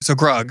So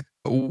Grug,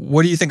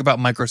 what do you think about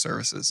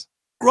microservices?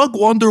 Grug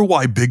wonder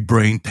why Big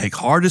Brain take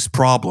hardest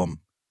problem,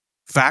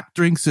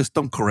 factoring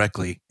system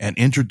correctly, and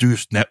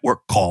introduce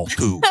network call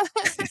too.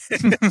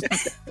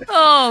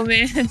 Oh,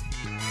 man.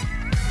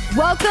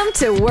 Welcome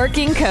to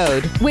Working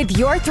Code with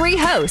your three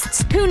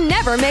hosts who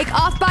never make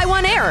off by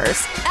one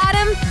errors,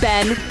 Adam,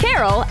 Ben,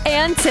 Carol,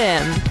 and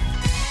Tim.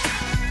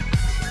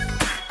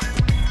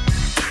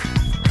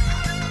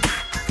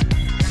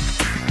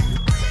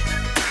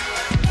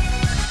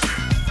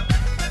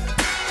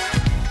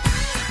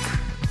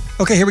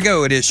 Okay, here we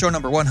go. It is show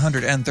number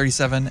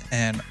 137.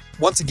 And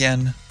once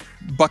again,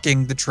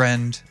 bucking the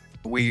trend,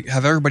 we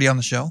have everybody on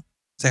the show.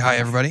 Say hi,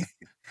 everybody.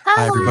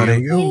 Hi,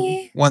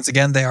 everybody. Once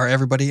again, they are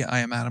everybody.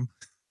 I am Adam.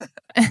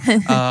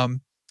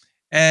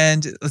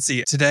 And let's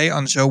see. Today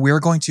on the show, we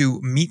are going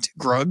to meet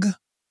Grug.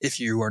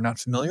 If you are not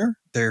familiar,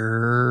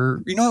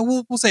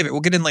 we'll save it. We'll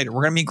get in later.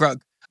 We're going to meet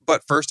Grug.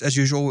 But first, as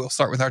usual, we'll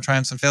start with our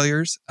triumphs and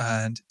failures.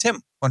 And Tim,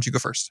 why don't you go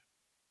first?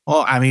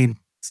 Well, I mean,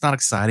 it's not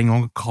exciting. I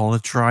won't call it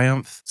a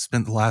triumph.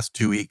 Spent the last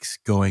 2 weeks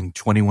going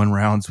 21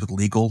 rounds with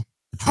legal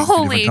between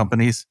two different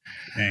companies.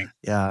 Dang.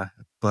 Yeah,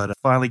 but I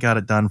finally got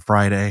it done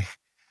Friday.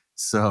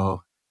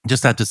 So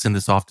just had to send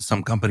this off to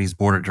some company's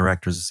board of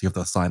directors to see if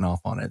they'll sign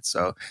off on it.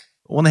 So on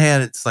one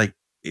hand, it's like,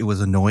 it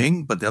was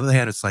annoying, but the other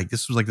hand, it's like,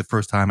 this was like the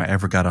first time I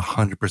ever got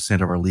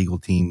 100% of our legal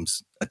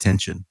team's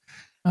attention.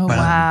 Oh,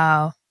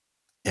 wow.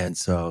 And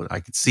so I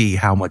could see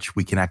how much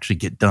we can actually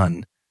get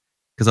done,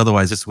 because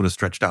otherwise this would have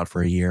stretched out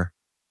for a year.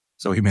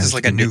 So he managed. Is this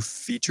like a new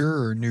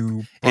feature or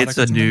new product?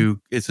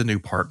 It's a new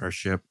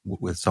partnership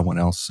with someone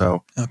else.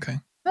 So okay.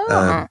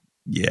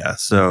 Yeah.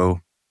 So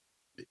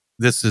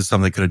this is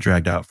something that could have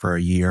dragged out for a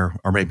year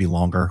or maybe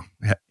longer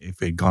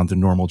if it had gone through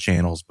normal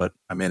channels. But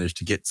I managed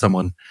to get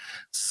someone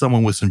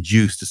with some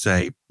juice to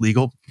say,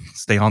 legal,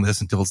 stay on this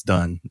until it's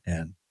done.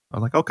 And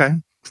I'm like, okay,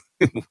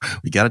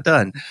 we got it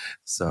done.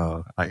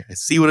 So I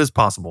see what is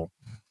possible.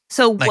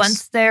 So Nice.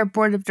 Once their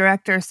board of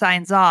directors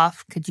signs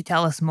off, could you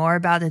tell us more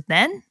about it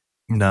then?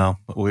 No,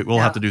 we'll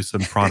have to do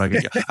some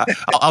product.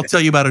 I'll tell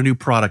you about a new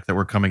product that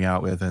we're coming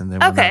out with. And then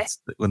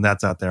when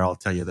that's out there, I'll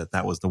tell you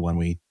that was the one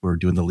we were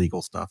doing the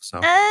legal stuff. So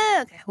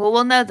Okay. Well,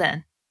 we'll know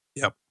then.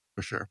 Yep,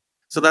 for sure.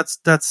 So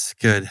that's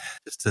good,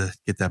 just to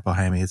get that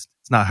behind me. It's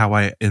not how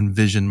I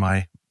envision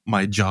my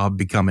job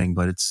becoming,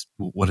 but it's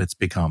what it's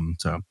become.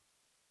 So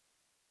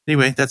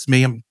anyway, that's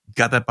me.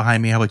 Got that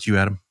behind me. How about you,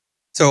 Adam?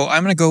 So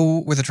I'm going to go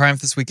with a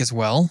triumph this week as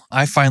well.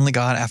 I finally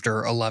got,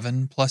 after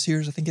 11 plus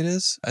years, I think it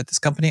is, at this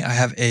company, I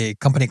have a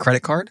company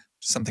credit card,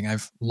 something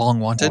I've long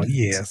wanted. Oh,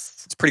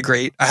 yes. It's pretty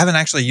great. I haven't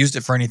actually used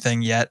it for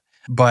anything yet,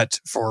 but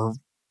for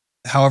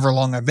however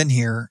long I've been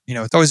here,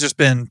 it's always just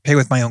been pay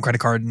with my own credit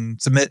card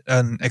and submit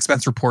an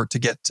expense report to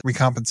get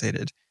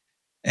recompensated.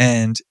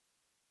 And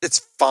it's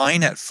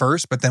fine at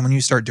first, but then when you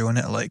start doing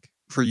it like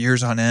for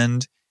years on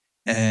end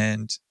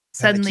and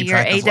suddenly your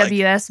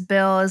AWS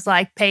bill is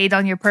like paid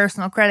on your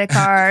personal credit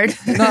card.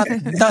 not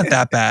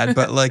that bad,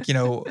 but like,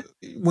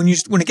 when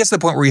it gets to the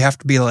point where you have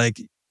to be like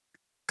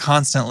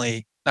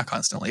not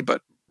constantly,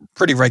 but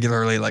pretty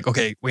regularly, like,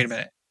 okay, wait a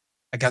minute.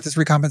 I got this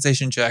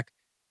recompensation check.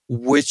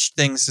 Which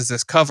things does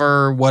this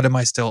cover? What am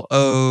I still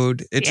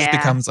owed? It just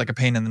becomes like a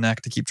pain in the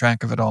neck to keep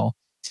track of it all.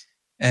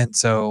 And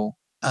so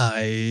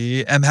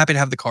I am happy to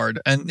have the card.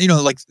 And,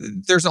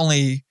 there's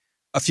only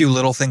a few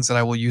little things that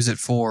I will use it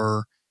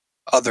for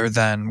other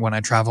than when I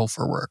travel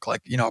for work.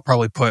 Like, I'll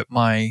probably put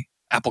my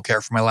Apple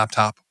Care for my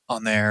laptop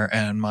on there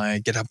and my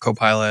GitHub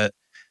Copilot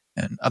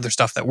and other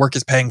stuff that work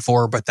is paying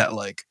for, but that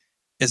like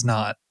is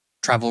not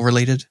travel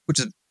related, which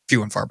is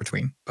few and far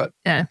between. But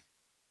yeah.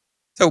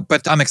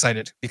 But I'm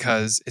excited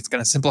because it's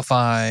going to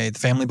simplify the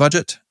family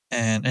budget,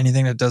 and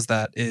anything that does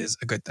that is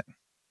a good thing.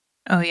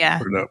 Oh,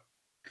 yeah.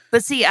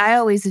 But see, I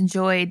always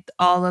enjoyed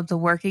all of the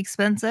work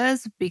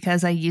expenses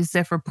because I used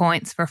it for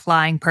points for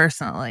flying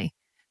personally.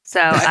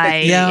 So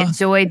I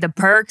enjoyed the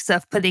perks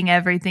of putting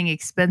everything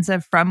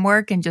expensive from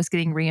work and just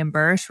getting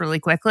reimbursed really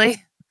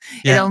quickly.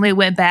 Yeah. It only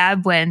went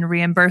bad when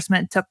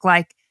reimbursement took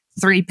like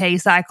 3 pay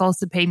cycles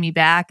to pay me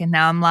back. And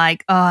now I'm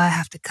like, oh, I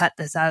have to cut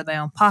this out of my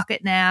own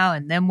pocket now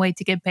and then wait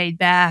to get paid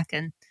back.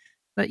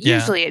 But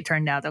usually it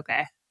turned out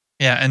okay.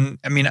 Yeah. And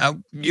I mean,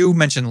 you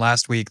mentioned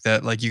last week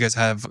that like you guys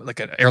have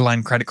like an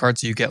airline credit card,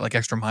 so you get like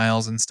extra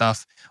miles and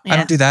stuff. Yeah. I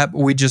don't do that,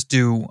 but we just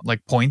do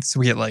like points.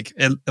 We get like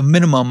a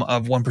minimum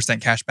of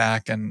 1% cash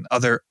back, and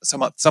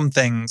some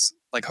things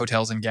like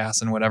hotels and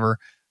gas and whatever,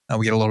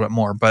 we get a little bit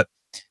more. But,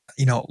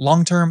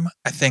 long term,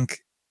 I think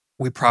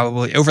we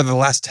probably, over the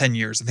last 10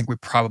 years, I think we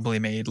probably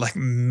made like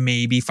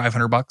maybe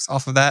 $500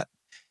 off of that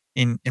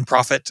in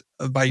profit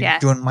by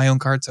doing my own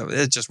card. So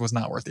it just was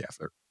not worth the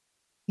effort.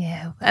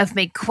 Yeah, I've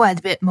made quite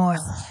a bit more.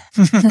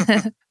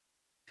 I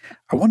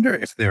wonder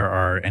if there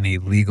are any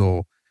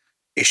legal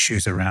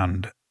issues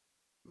around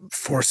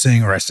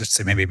forcing, or I should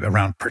say maybe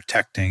around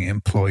protecting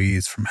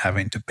employees from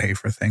having to pay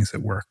for things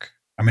at work.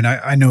 I mean,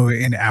 I know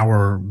in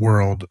our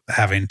world,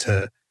 having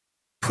to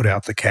put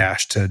out the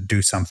cash to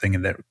do something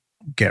and that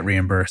get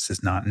reimbursed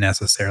is not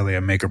necessarily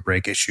a make or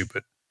break issue,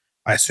 but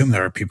I assume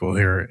there are people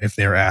here, if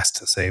they're asked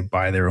to say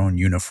buy their own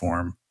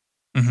uniform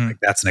Mm-hmm. Like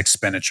that's an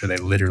expenditure they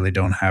literally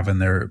don't have in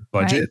their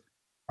budget.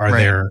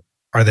 Right.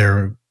 Are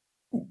there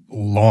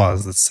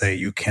laws that say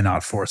you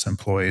cannot force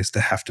employees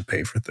to have to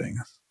pay for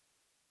things?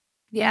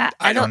 Yeah,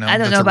 I don't know. I don't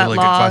That's know a about really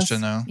laws. good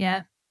question, though.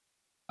 Yeah.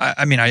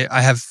 I mean,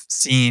 I have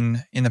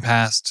seen in the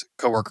past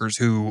coworkers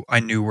who I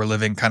knew were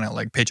living kind of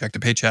like paycheck to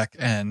paycheck,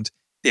 and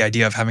the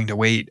idea of having to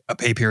wait a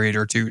pay period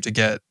or two to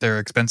get their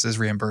expenses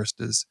reimbursed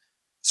is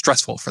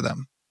stressful for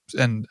them.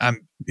 And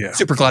I'm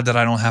super glad that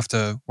I don't have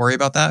to worry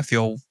about that. I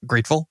feel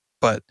grateful,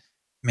 but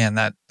man,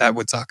 that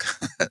would suck.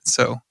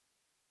 So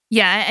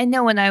Yeah, I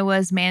know when I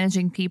was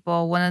managing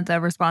people, one of the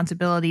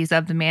responsibilities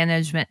of the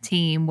management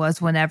team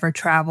was whenever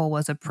travel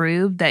was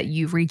approved, that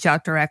you reach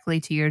out directly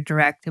to your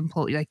direct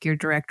employee, like your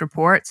direct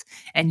reports,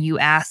 and you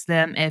ask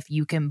them if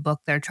you can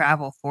book their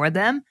travel for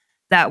them.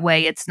 That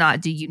way, it's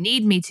not, do you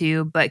need me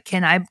to, but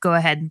can I go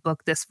ahead and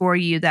book this for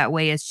you? That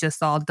way, it's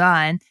just all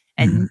done.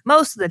 And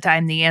most of the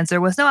time, the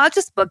answer was, no, I'll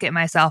just book it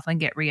myself and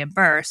get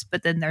reimbursed.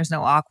 But then there's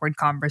no awkward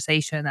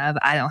conversation of,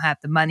 I don't have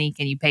the money.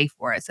 Can you pay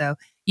for it? So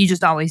you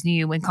just always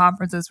knew when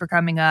conferences were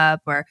coming up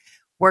or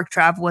work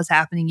travel was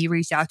happening, you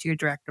reached out to your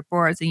direct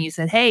reports and you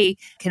said, hey,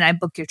 can I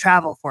book your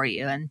travel for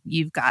you? And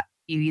you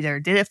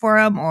either did it for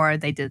them or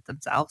they did it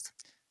themselves.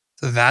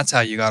 So that's how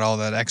you got all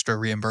that extra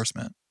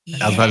reimbursement.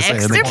 I was about to say,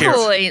 and then extra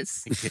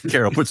points.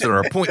 Carol puts it on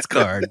our points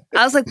card.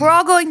 I was like, we're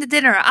all going to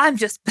dinner. I'm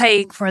just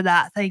paying for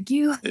that. Thank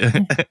you.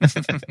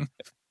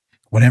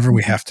 Whenever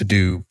we have to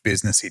do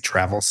businessy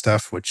travel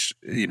stuff, which,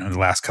 the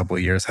last couple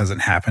of years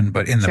hasn't happened,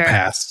 but in the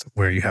past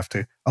where you have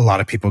to, a lot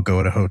of people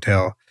go to a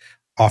hotel,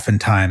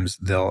 oftentimes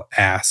they'll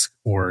ask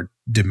or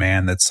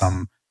demand that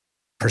some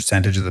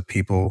percentage of the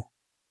people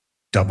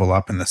double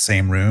up in the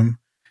same room.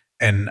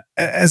 And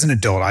as an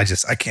adult, I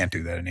can't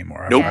do that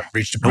anymore. Nope. I've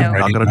reached a point where I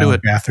not need gonna my do own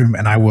it. bathroom,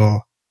 and I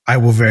will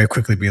very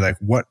quickly be like,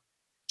 what?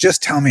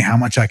 Just tell me how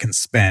much I can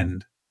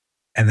spend,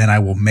 and then I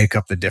will make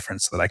up the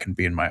difference so that I can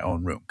be in my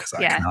own room, because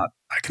I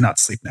cannot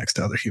sleep next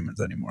to other humans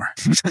anymore.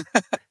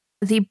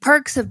 The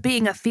perks of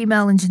being a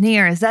female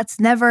engineer is that's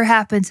never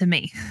happened to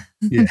me.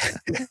 Yeah.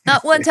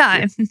 Not one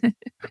time.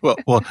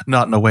 well,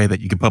 not in a way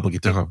that you can publicly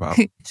talk about.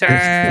 Sure.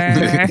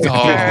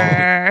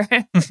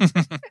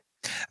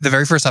 The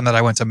very first time that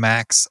I went to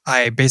Max,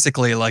 I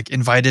basically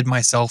invited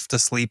myself to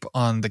sleep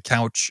on the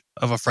couch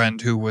of a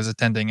friend who was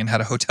attending and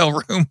had a hotel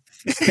room.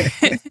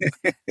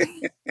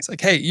 It's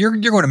like, hey, you're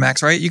going to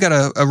Max, right? You got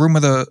a room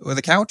with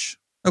a couch?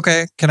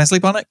 Okay, can I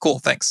sleep on it? Cool,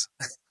 thanks.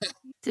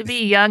 To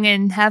be young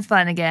and have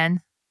fun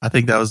again. I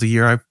think that was the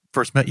year I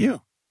first met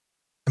you.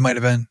 It might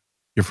have been.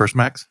 Your first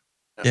Max?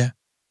 Yeah.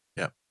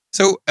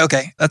 So,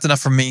 okay, that's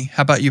enough from me.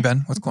 How about you,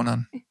 Ben? What's going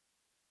on?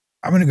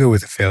 I'm going to go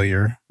with a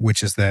failure,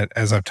 which is that,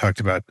 as I've talked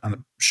about on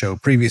the show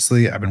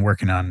previously, I've been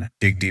working on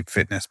Dig Deep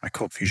Fitness, my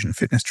Cold Fusion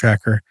fitness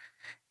tracker.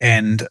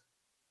 And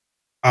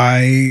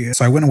I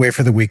went away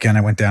for the weekend.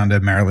 I went down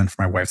to Maryland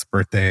for my wife's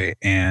birthday.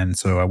 And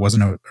so I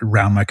wasn't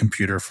around my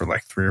computer for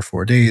 3 or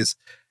 4 days.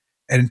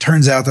 And it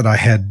turns out that I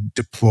had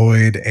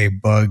deployed a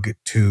bug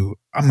to,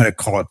 I'm going to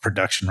call it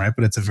production, right?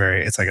 But it's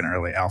like an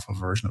early alpha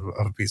version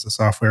of a piece of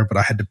software. But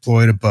I had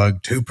deployed a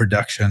bug to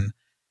production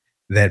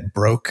that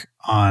broke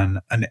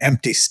on an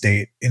empty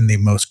state in the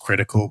most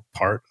critical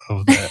part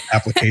of the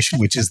application,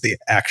 which is the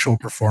actual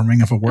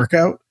performing of a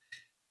workout.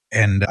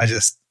 And I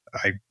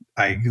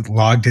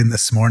logged in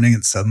this morning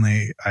and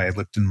suddenly I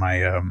looked in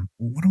my,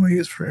 what do I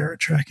use for error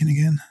tracking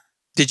again?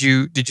 Did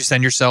you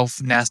send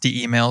yourself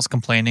nasty emails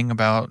complaining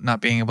about not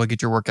being able to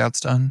get your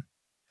workouts done?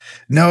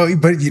 No,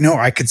 but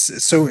I could.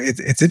 So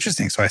it's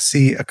interesting. So I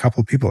see a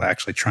couple of people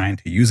actually trying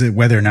to use it,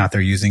 whether or not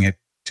they're using it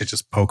to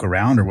just poke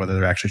around or whether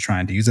they're actually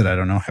trying to use it. I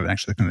don't know. I haven't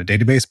actually looked in the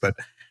database, but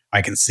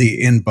I can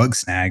see in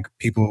Bugsnag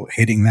people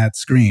hitting that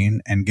screen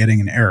and getting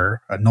an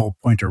error, a null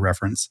pointer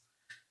reference.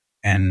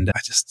 And I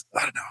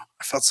don't know.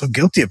 I felt so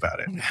guilty about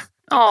it.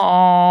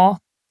 Aww.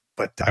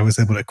 But I was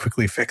able to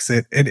quickly fix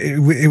it.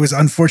 It was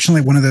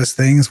unfortunately one of those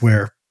things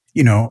where,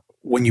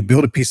 when you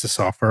build a piece of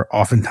software,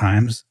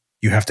 oftentimes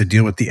you have to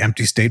deal with the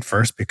empty state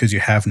first because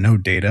you have no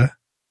data,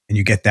 and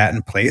you get that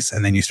in place.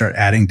 And then you start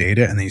adding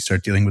data, and then you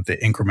start dealing with the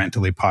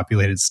incrementally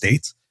populated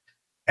states.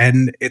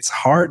 And it's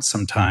hard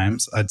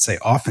sometimes, I'd say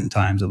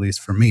oftentimes, at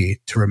least for me,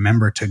 to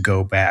remember to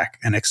go back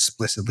and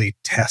explicitly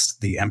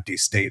test the empty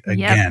state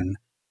again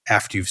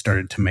after you've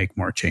started to make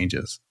more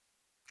changes.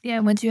 Yeah,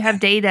 once you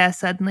have data,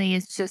 suddenly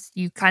it's just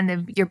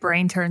your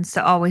brain turns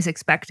to always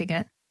expecting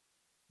it.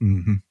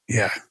 Mm-hmm.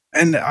 Yeah.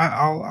 And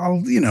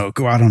I'll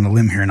go out on a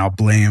limb here and I'll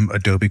blame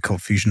Adobe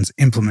Cold Fusion's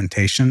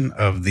implementation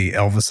of the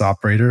Elvis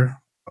operator,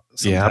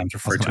 sometimes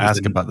referred to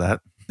as the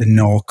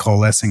null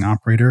coalescing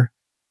operator.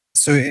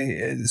 So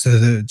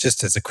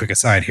just as a quick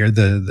aside here,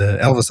 the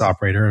Elvis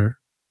operator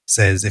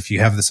says if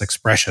you have this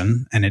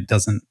expression and it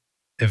doesn't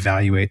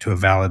evaluate to a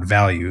valid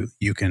value,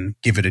 you can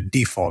give it a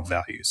default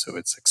value. So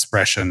it's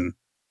expression ?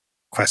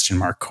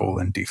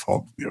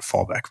 Default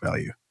fallback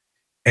value.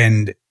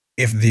 And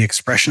if the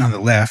expression on the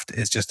left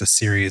is just a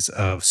series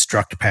of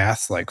struct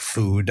paths like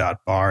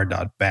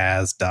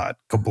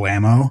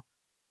foo.bar.baz.kablamo,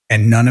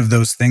 and none of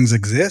those things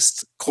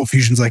exist, Cold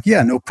Fusion's like,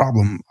 yeah, no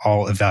problem.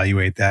 I'll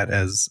evaluate that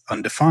as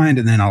undefined,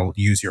 and then I'll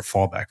use your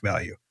fallback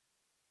value.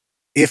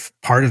 If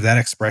part of that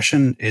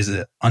expression is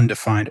an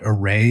undefined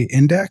array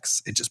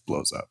index, it just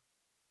blows up.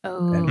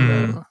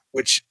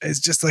 Which is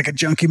just like a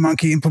junky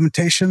monkey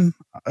implementation.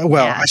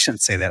 Well, yeah. I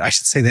shouldn't say that. I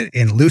should say that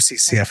in Lucy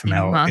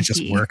CFML, it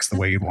just works the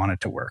way you'd want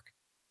it to work.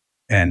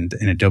 And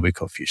in Adobe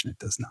Cold Fusion, it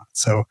does not.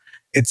 So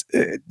it's,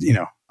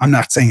 I'm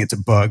not saying it's a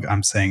bug.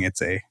 I'm saying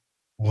it's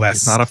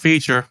not a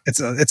feature.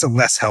 It's a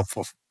less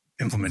helpful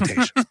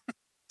implementation.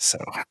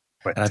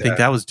 But I think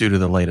that was due to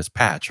the latest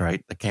patch,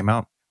 right? That came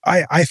out.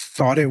 I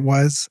thought it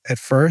was at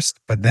first,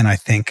 but then I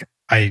think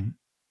I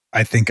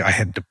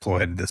had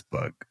deployed this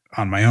bug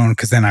on my own,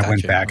 because then I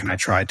went back and I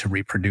tried to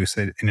reproduce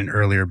it in an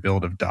earlier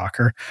build of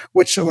Docker,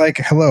 which, like,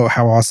 hello,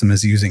 how awesome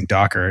is using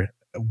Docker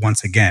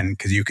once again,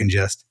 because you can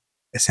just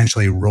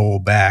essentially roll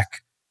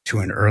back to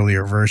an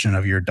earlier version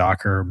of your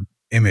Docker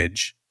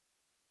image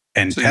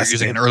and so test you're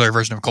using an earlier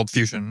version of Cold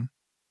Fusion.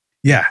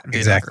 Yeah,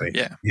 exactly.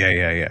 Docker.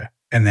 Yeah.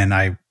 And then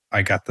I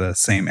got the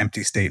same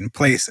empty state in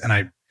place, and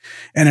I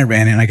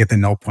ran it, and I get the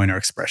null pointer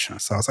expression.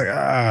 So I was like,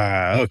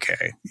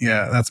 okay.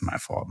 Yeah, that's my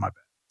fault. My bad.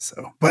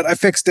 So, but I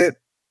fixed it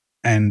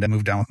and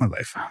moved on with my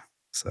life.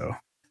 So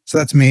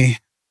that's me.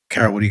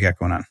 Carol, what do you got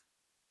going on?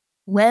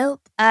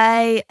 Well,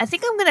 I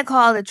think I'm going to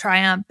call it a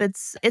triumph.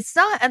 It's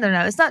not, I don't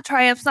know. It's not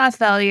triumph. It's not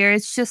failure.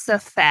 It's just a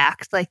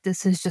fact. Like,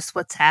 this is just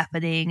what's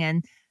happening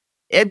and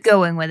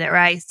going with it.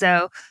 Right.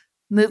 So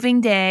moving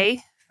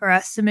day for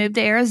us to move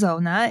to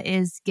Arizona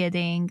is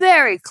getting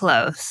very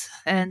close,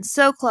 and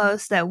so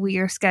close that we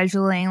are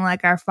scheduling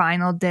like our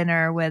final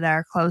dinner with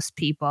our close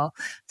people.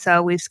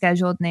 So we've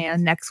scheduled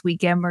next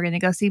weekend. We're going to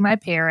go see my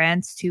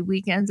parents. 2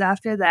 weekends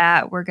after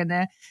that, we're going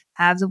to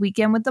have the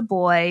weekend with the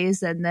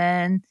boys. And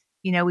then,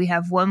 we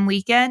have 1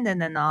 weekend,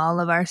 and then all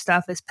of our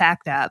stuff is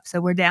packed up.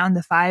 So we're down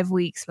to 5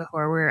 weeks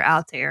before we're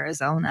out to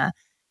Arizona.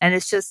 And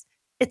it's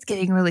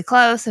getting really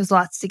close. There's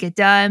lots to get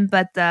done,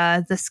 but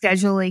the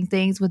scheduling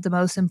things with the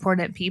most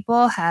important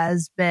people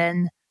has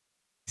been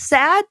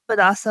sad, but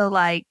also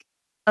like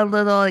a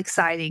little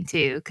exciting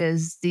too,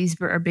 because these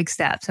are big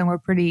steps, and we're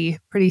pretty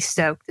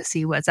stoked to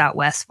see what's out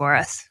west for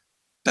us.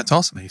 That's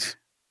awesome.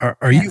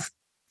 Are you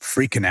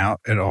freaking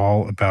out at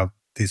all about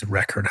these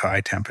record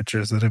high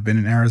temperatures that have been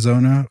in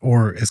Arizona,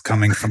 or is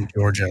coming from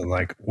Georgia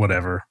like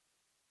whatever?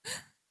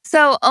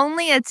 So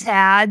only a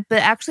tad, but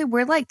actually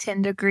we're like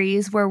 10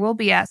 degrees. Where we'll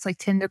be at, it's like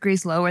 10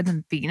 degrees lower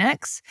than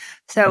Phoenix.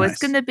 So It's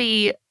going to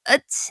be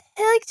just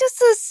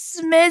a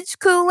smidge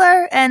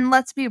cooler. And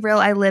let's be real,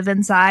 I live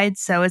inside,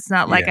 so it's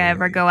not like I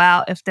ever go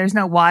out. If there's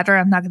no water,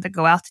 I'm not going to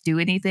go out to do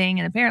anything.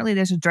 And apparently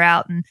there's a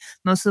drought, and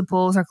most of the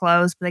pools are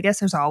closed, but I guess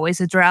there's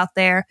always a drought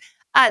there.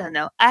 I don't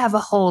know. I have a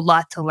whole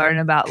lot to learn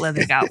about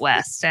living out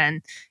west,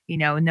 and,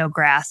 no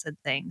grass and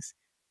things.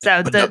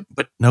 So but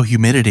no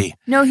humidity.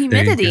 No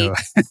humidity.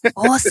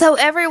 So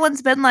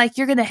everyone's been like,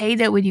 you're going to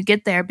hate it when you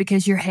get there,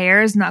 because your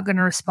hair is not going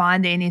to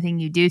respond to anything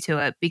you do to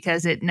it,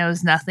 because it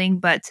knows nothing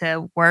but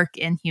to work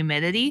in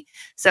humidity.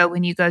 So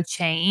when you go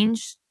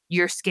change,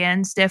 your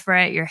skin's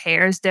different, your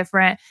hair is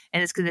different,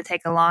 and it's going to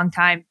take a long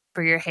time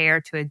for your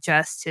hair to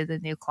adjust to the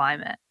new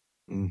climate.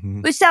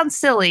 Mm-hmm. Which sounds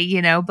silly,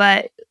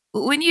 but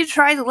when you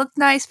try to look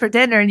nice for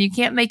dinner and you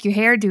can't make your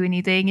hair do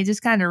anything, it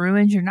just kind of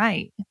ruins your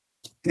night.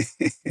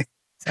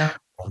 So.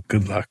 Well,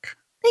 good luck.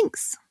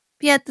 Thanks.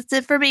 Yeah, that's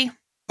it for me.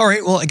 All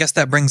right. Well, I guess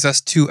that brings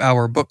us to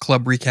our book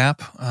club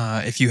recap.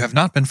 If you have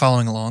not been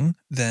following along,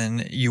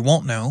 then you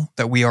won't know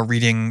that we are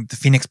reading The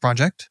Phoenix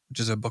Project, which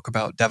is a book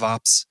about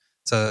DevOps.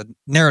 It's a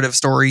narrative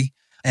story.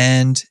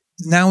 And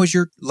now is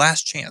your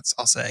last chance,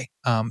 I'll say.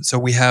 So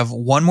we have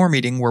one more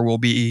meeting where we'll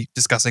be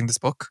discussing this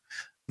book.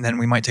 And then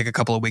we might take a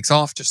couple of weeks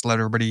off just to let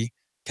everybody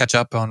catch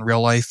up on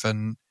real life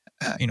and,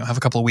 have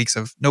a couple of weeks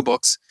of no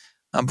books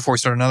before we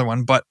start another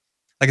one. But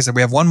like I said,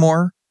 we have one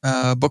more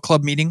book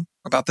club meeting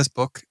about this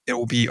book. It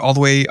will be all the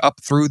way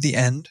up through the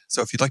end.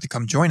 So if you'd like to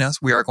come join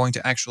us, we are going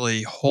to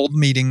actually hold the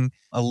meeting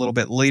a little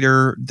bit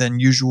later than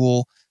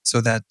usual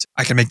so that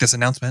I can make this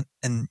announcement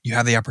and you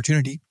have the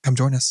opportunity to come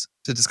join us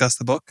to discuss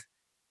the book.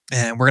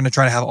 And we're going to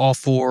try to have all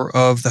 4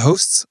 of the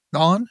hosts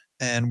on,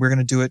 and we're going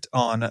to do it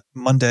on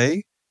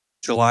Monday,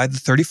 July the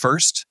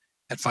 31st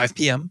at 5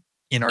 p.m.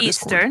 in our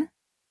Discord.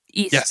 Eastern.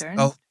 Yes.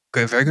 Oh,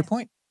 good. Very good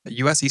point.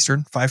 U.S.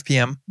 Eastern, 5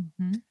 p.m.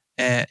 Mm-hmm.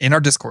 In our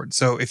Discord.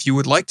 So if you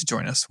would like to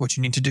join us, what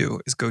you need to do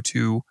is go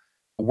to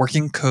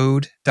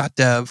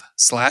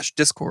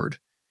workingcode.dev/Discord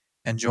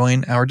and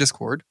join our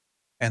Discord.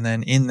 And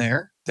then in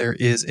there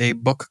is a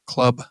book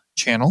club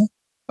channel,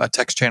 a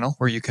text channel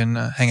where you can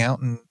hang out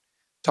and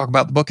talk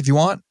about the book if you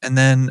want. And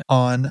then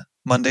on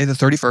Monday, the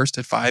 31st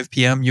at 5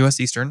 p.m.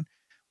 U.S. Eastern,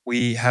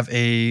 we have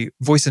a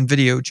voice and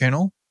video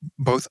channel,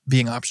 both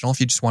being optional. If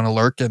you just want to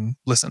lurk and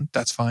listen,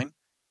 that's fine.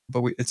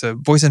 But it's a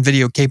voice and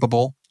video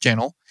capable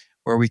channel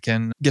where we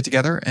can get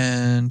together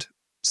and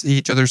see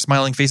each other's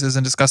smiling faces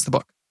and discuss the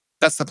book.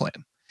 That's the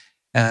plan.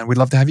 And we'd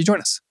love to have you join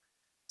us.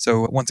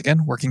 So once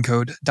again,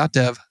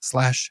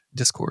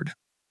 workingcode.dev/Discord.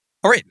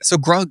 All right. So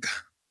Grug,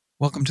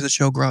 welcome to the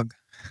show, Grug.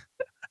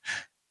 Do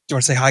you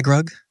want to say hi,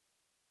 Grug?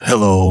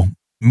 Hello,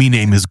 me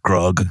name is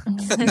Grug.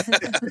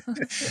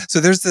 So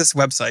there's this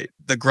website,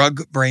 the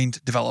Grug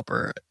Brained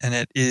Developer, and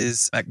it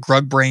is at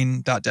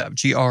grugbrain.dev,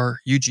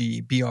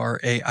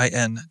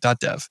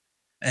 grugbrain.dev.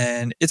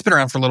 And it's been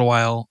around for a little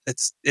while.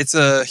 It's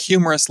a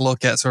humorous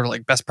look at sort of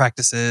like best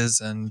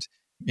practices and,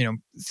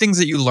 things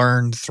that you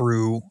learned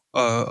through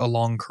a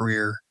long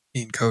career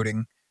in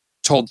coding,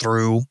 told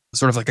through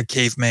sort of like a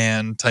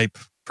caveman type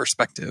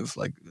perspective,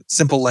 like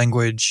simple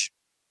language,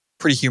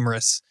 pretty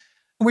humorous.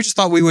 And we just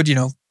thought we would,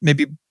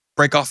 maybe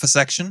break off a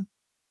section,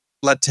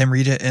 let Tim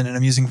read it in an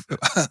amusing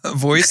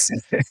voice,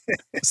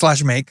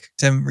 / make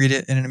Tim read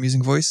it in an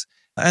amusing voice,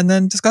 and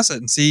then discuss it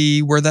and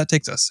see where that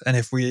takes us. And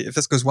if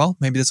this goes well,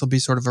 maybe this will be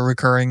sort of a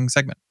recurring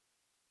segment.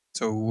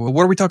 So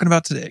what are we talking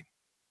about today?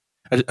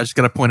 I just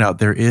got to point out,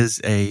 there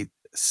is a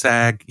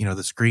SAG,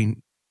 the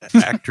Screen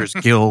Actors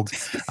Guild.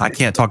 I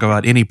can't talk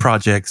about any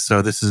projects,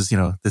 so this is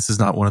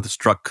not one of the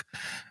struck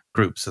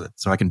groups,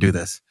 so I can do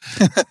this.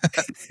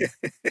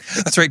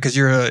 That's right, because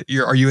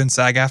are you in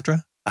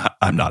SAG-AFTRA?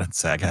 I'm not in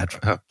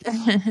SAG-AFTRA.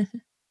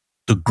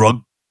 The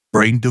Grug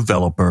Brain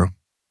Developer,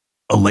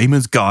 a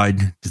layman's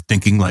guide to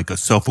thinking like a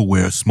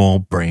self-aware small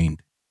brain.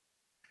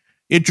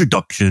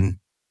 Introduction.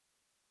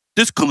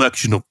 This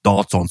collection of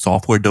thoughts on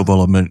software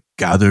development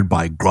gathered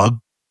by Grug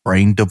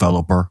Brain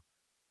Developer.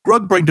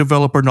 Grug Brain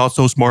Developer not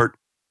so smart,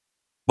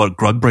 but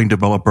Grug Brain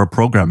Developer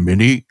programmed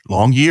many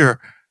long year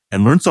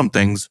and learned some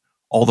things,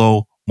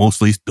 although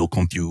mostly still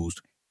confused.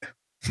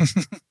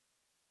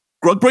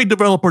 Grug Brain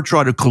Developer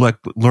try to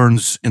collect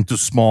learns into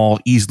small,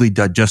 easily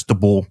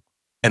digestible,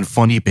 and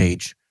funny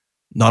page,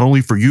 not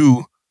only for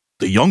you,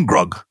 the young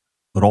Grug,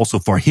 but also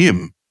for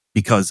him,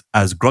 because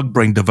as Grug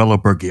Brain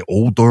Developer get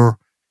older,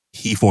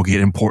 he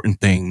forget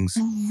important things,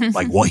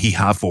 like what he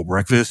have for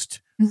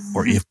breakfast,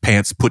 or if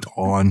pants put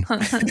on.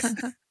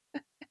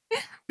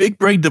 Big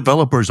brain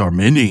developers are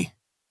many,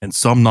 and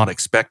some not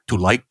expect to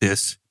like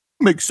this.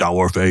 Make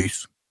sour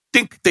face.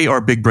 Think they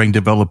are big brain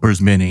developers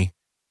many,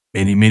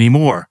 many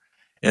more.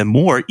 And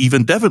more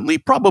even definitely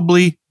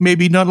probably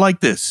maybe not like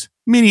this.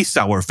 Mini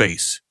sour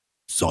face.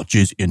 Such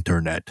is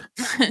internet.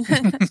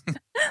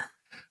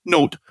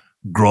 Note,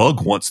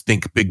 Grug wants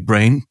think big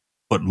brain,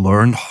 but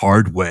learn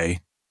hard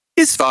way.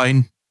 It's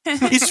fine.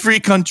 It's free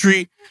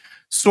country.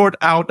 Sort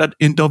out at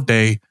end of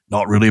day.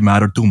 Not really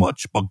matter too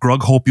much, but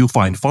Grug hope you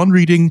find fun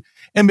reading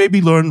and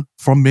maybe learn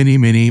from many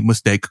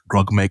mistake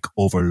Grug make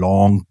over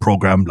long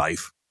program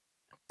life.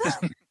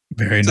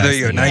 Very nice. So there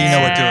you go. Now you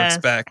know what to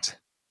expect.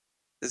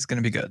 This is going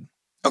to be good.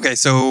 Okay,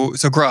 so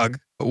Grug,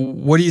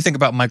 what do you think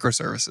about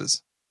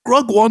microservices?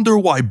 Grug wonder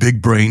why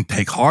big brain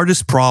take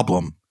hardest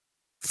problem.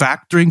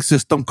 Factoring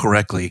system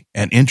correctly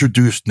and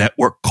introduce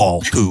network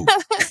call too.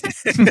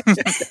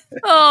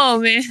 Oh,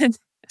 man.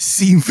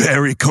 Seem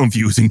very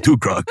confusing to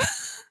Grug.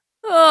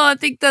 Oh, I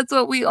think that's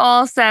what we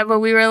all said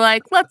when we were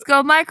like, let's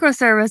go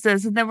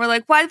microservices. And then we're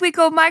like, why did we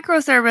go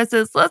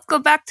microservices? Let's go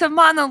back to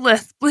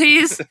monolith,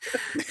 please.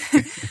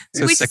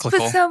 So we cyclical.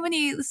 just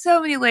put so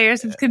many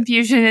layers of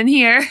confusion in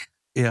here.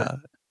 Yeah.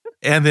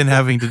 And then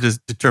having to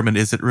just determine,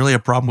 is it really a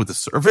problem with the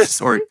service,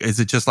 or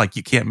is it just like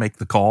you can't make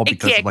the call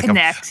because of like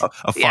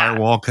a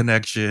firewall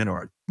connection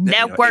or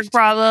network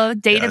problem,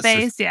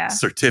 database,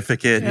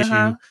 certificate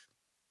issue,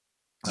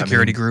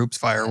 security groups,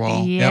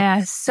 firewall.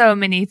 Yeah, so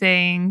many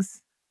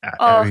things.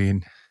 I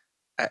mean,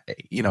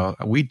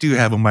 we do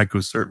have a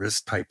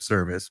microservice type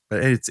service,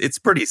 but it's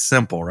pretty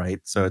simple, right?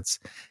 So it's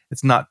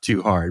not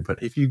too hard.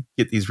 But if you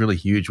get these really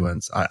huge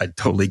ones, I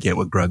totally get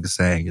what Grug is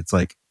saying. It's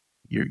like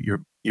you're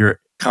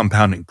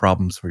compounding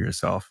problems for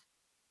yourself.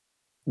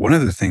 One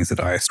of the things that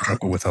I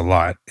struggle with a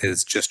lot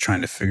is just trying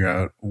to figure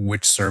out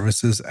which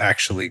services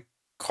actually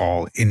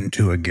call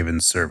into a given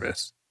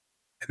service.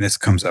 And this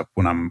comes up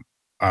when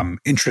I'm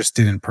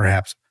interested in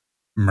perhaps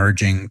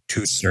merging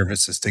two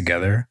services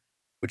together,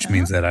 which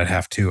means that I'd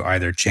have to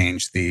either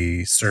change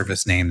the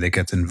service name that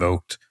gets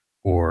invoked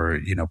or,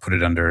 put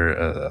it under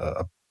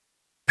a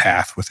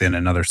path within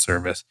another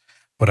service.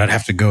 But I'd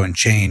have to go and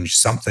change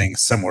something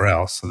somewhere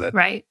else so that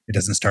it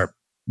doesn't start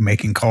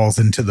making calls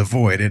into the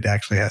void. It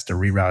actually has to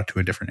reroute to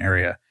a different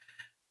area.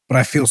 But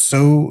I feel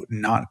so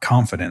not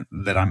confident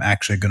that I'm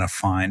actually going to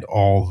find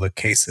all the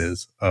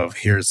cases of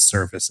here's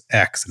service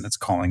X and it's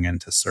calling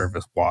into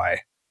service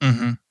Y.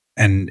 Mm-hmm.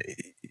 And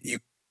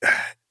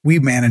we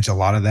manage a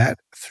lot of that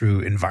through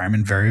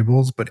environment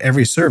variables, but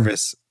every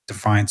service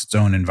defines its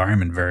own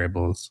environment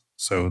variables.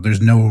 So there's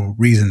no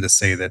reason to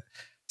say that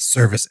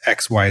service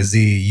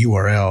XYZ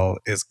URL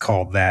is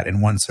called that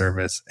in one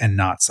service and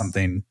not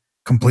something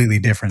completely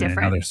different in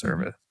another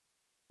service.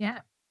 Yeah.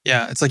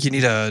 Yeah, it's like you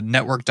need a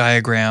network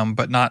diagram,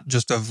 but not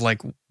just of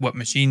like what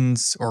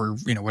machines or,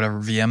 whatever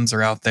VMs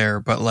are out there,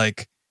 but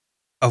like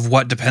of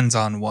what depends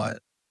on what.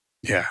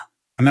 Yeah.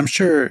 And I'm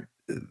sure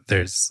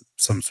there's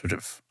some sort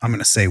of, I'm going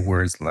to say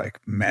words like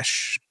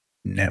mesh,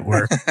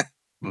 network,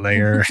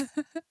 layer.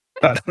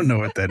 I don't know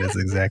what that is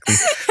exactly.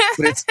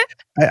 But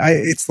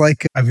it's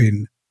like,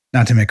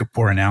 not to make a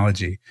poor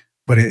analogy,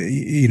 but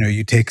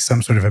you take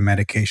some sort of a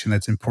medication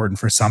that's important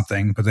for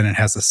something, but then it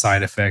has a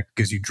side effect,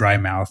 gives you dry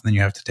mouth, and then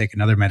you have to take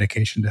another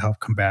medication to help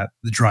combat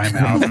the dry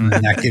mouth, and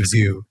then that gives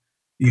you,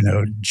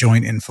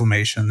 joint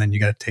inflammation. Then you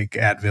got to take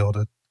Advil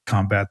to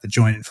combat the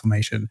joint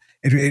inflammation.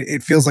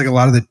 It feels like a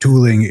lot of the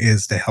tooling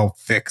is to help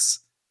fix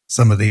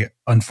some of the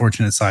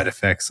unfortunate side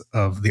effects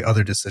of the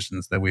other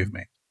decisions that we've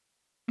made.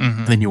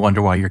 Mm-hmm. Then you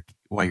wonder why your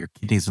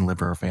kidneys and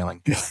liver are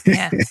failing.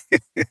 Yeah.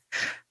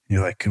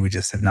 You're like, could we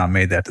just have not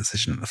made that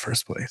decision in the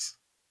first place?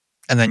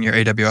 And then your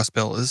AWS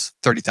bill is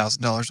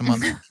 $30,000 a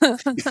month.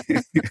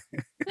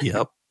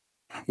 Yep.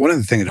 One of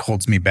the things that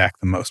holds me back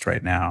the most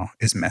right now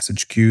is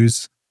message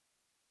queues.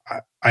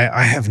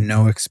 I have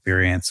no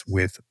experience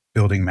with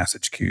building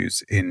message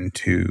queues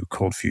into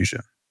Cold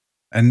Fusion.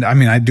 And I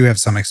mean, I do have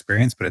some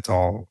experience, but it's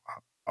all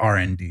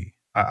R&D.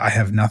 I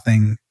have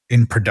nothing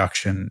in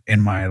production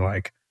in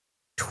my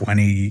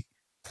 20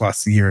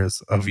 plus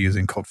years of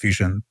using Cold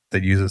Fusion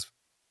that uses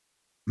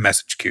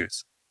message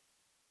queues.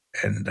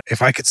 And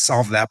if I could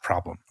solve that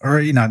problem,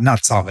 or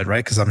not solve it,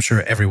 right? Because I'm sure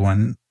not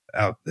everyone,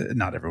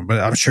 but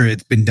I'm sure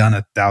it's been done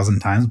 1,000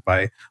 times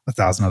by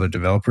 1,000 other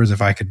developers.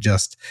 If I could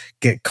just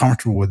get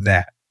comfortable with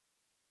that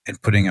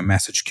and putting a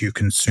message queue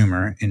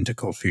consumer into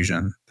Cold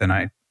Fusion, then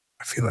I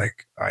feel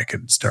like I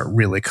could start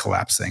really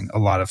collapsing a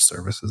lot of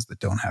services that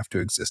don't have to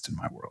exist in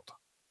my world.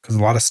 Because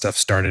a lot of stuff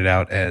started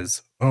out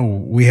as,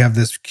 we have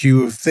this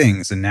queue of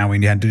things, and now we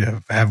need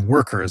to have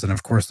workers. And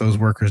of course, those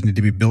workers need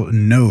to be built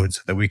in nodes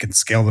so that we can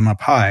scale them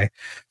up high,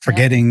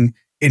 forgetting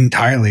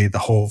entirely the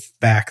whole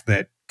fact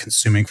that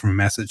consuming from a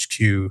message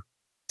queue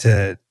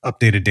to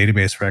update a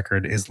database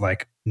record is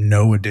like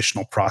no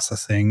additional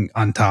processing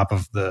on top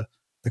of the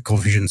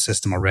Cold Fusion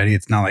system already.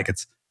 It's not like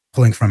it's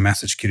pulling from a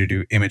message queue to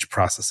do image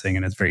processing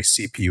and it's very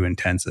CPU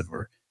intensive,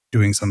 or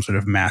doing some sort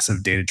of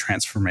massive data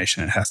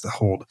transformation. It has to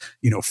hold,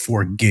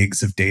 4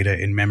 gigs of data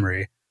in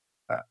memory.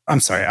 I'm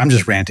sorry, I'm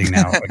just ranting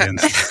now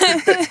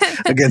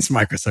against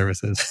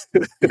microservices.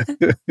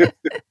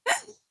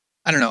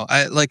 I don't know.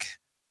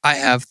 I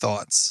have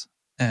thoughts,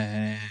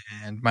 and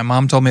my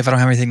mom told me if I don't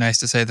have anything nice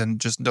to say, then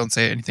just don't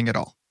say anything at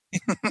all.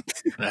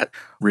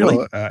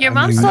 Really? Your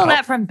mom stole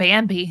that from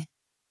Bambi.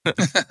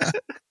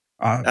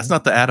 That's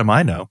not the Adam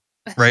I know.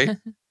 Right?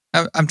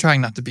 I'm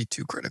trying not to be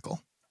too critical.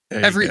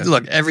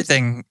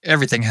 Everything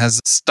has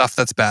stuff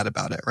that's bad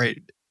about it,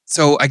 right?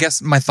 So I guess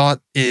my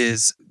thought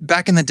is,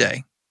 back in the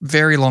day,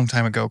 very long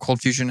time ago,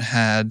 Cold Fusion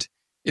had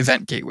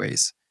event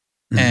gateways,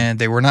 and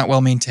they were not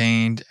well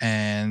maintained,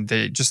 and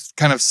they just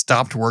kind of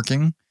stopped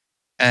working.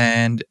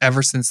 And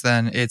ever since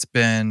then, it's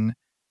been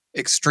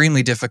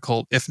extremely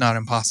difficult, if not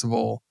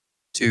impossible,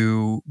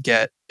 to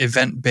get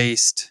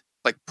event-based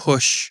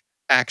push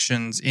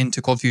actions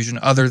into Cold Fusion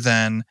other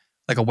than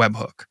a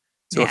webhook.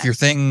 So if your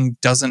thing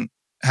doesn't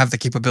have the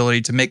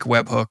capability to make a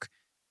webhook,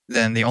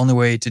 then the only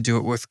way to do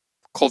it with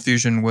Cold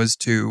Fusion was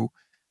to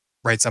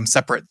write some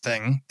separate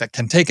thing that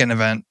can take an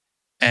event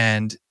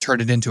and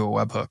turn it into a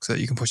webhook so that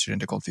you can push it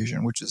into Cold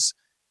Fusion, which is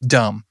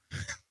dumb.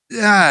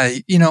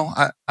 I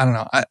don't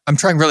know. I'm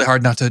trying really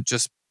hard not to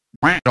just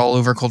it all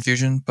over Cold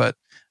Fusion, but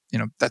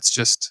that's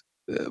just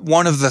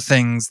one of the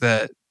things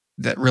that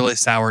really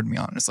soured me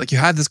on. It's like you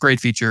had this great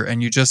feature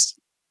and you just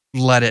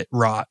let it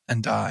rot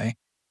and die.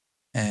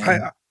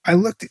 And I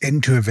looked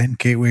into event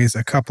gateways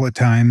a couple of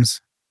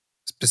times,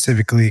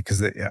 specifically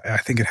because I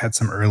think it had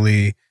some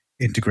early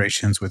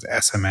integrations with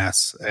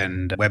SMS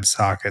and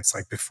WebSockets,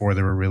 before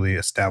there were really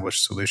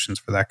established solutions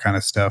for that kind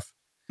of stuff.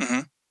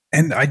 Mm-hmm.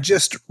 And I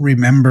just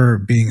remember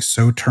being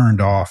so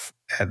turned off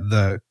at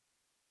the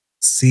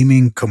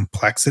seeming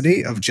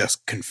complexity of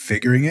just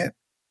configuring it.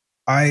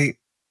 I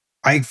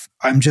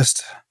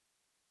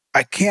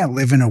can't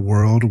live in a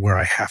world where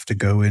I have to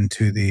go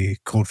into the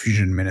Cold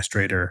Fusion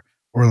administrator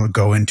or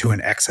go into an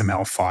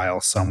XML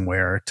file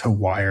somewhere to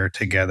wire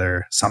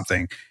together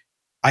something.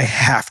 I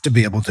have to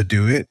be able to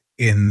do it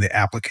in the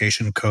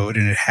application code,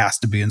 and it has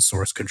to be in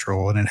source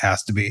control, and it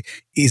has to be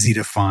easy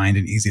to find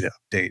and easy to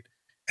update.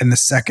 And the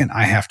second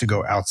I have to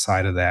go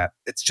outside of that,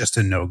 it's just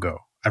a no-go.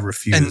 I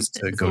refuse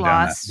to go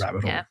down that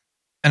rabbit hole.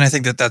 And I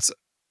think that's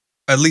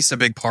at least a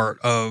big part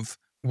of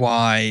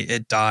why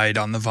it died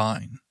on the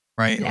vine,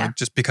 right? Yeah.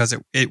 Just because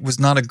it was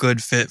not a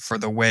good fit for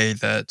the way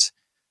that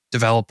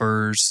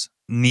developers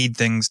need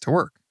things to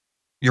work.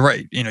 You're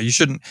right. You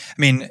shouldn't.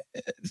 I mean,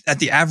 at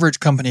the average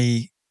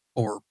company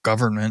or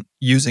government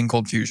using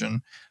Cold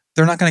Fusion,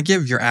 they're not going to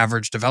give your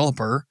average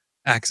developer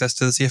access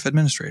to the CF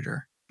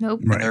administrator.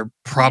 Nope. Right. And they're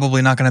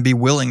probably not going to be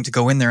willing to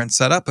go in there and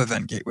set up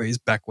event gateways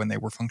back when they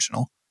were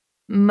functional.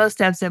 Most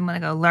devs didn't want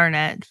to go learn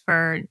it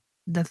for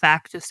the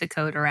fact just to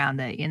code around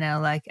it.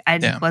 I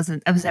was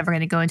never going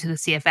to go into the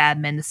CF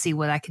admin to see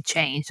what I could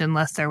change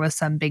unless there was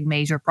some big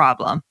major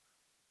problem.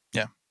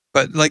 Yeah.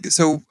 But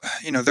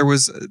there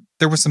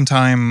was some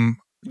time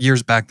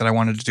years back that I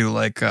wanted to do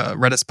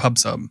Redis pub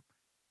sub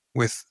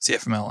with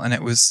CFML, and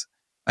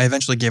I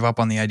eventually gave up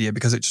on the idea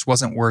because it just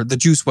the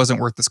juice wasn't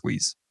worth the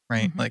squeeze,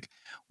 right? Mm-hmm.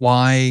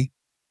 Why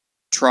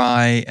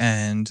try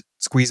and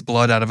squeeze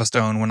blood out of a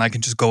stone when I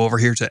can just go over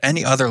here to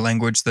any other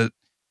language that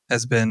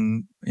has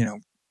been,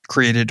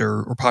 created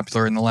or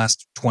popular in the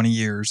last 20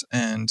 years,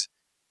 and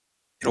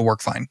it'll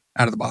work fine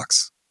out of the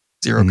box.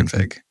 Zero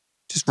config.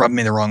 Just rubbed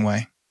me the wrong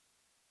way.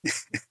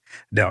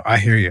 No, I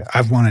hear you.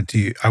 I wanted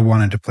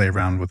to play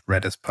around with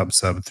Redis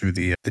PubSub through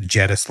the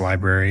Jedis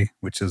library,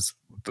 which is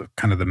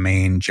kind of the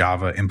main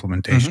Java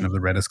implementation of the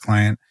Redis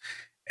client.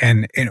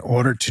 And in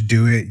order to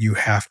do it, you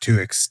have to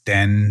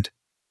extend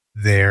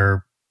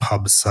their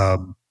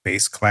PubSub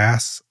base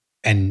class.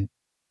 And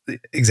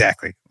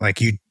exactly,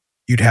 like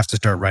you'd have to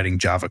start writing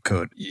Java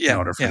code in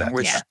order for that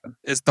to happen.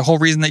 Is the whole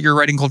reason that you're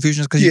writing Cold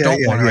Fusion is because you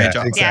don't want to write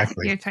Java.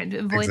 Exactly. Yeah, you're trying to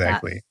avoid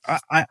that.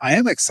 I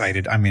am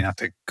excited. I mean, not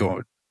to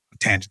go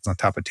tangents on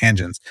top of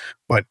tangents,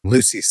 but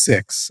Lucy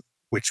 6,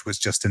 which was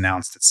just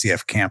announced at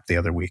CF Camp the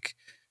other week,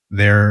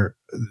 they're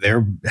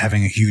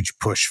having a huge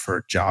push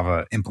for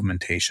Java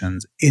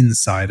implementations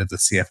inside of the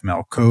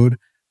CFML code.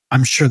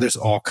 I'm sure there's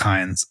all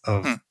kinds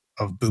of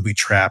booby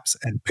traps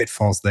and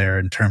pitfalls there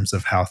in terms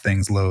of how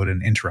things load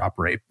and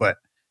interoperate, but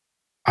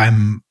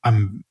I'm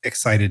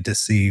excited to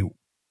see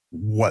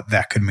what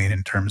that could mean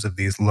in terms of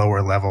these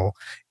lower level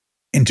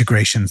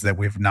integrations that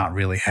we've not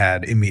really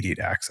had immediate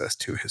access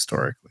to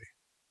historically.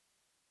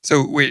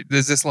 So wait,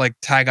 is this like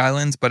tag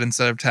islands, but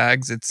instead of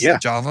tags, it's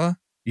Java?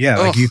 Yeah,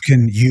 like you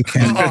can, you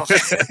can.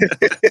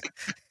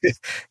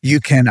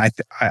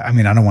 I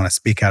mean, I don't want to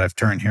speak out of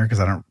turn here because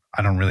I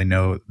don't really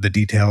know the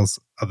details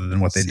other than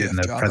what they did in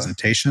the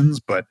presentations,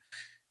 but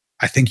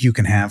I think you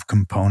can have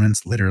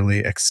components literally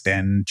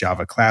extend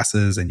Java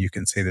classes, and you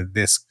can say that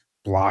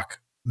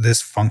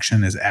this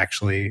function is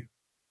actually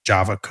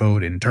Java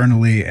code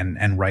internally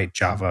and write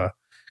Java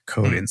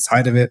code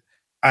inside of it.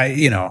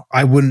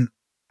 I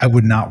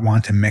would not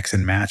want to mix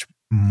and match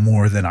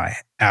more than I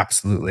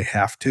absolutely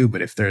have to,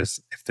 but if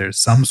there's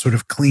some sort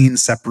of clean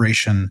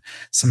separation,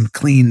 some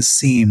clean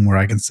seam where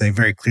I can say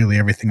very clearly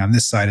everything on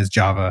this side is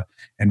Java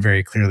and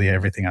very clearly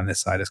everything on this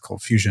side is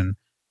Cold Fusion,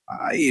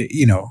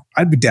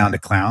 I'd be down to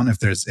clown if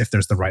there's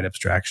the right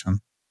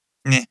abstraction.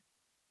 No,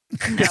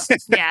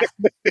 yeah,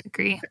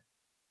 agree.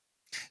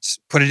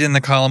 Just put it in the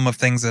column of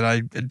things that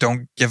I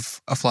don't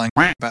give a flying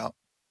about.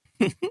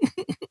 Well,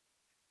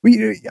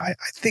 I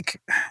think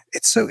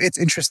it's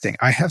interesting.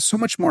 I have so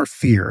much more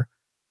fear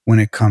when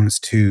it comes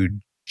to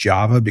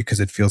Java because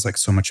it feels like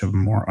so much of a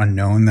more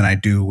unknown than I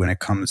do when it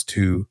comes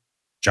to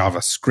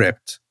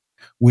JavaScript,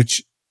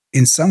 which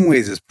in some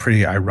ways is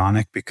pretty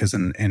ironic because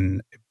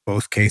in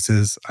both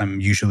cases, I'm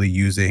usually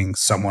using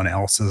someone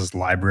else's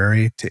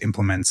library to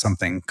implement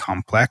something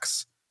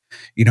complex.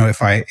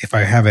 If I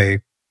have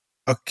a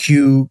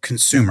queue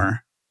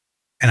consumer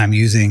and I'm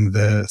using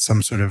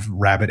some sort of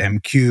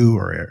RabbitMQ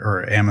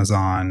or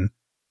Amazon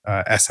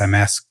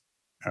SQS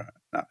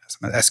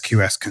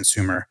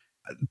consumer,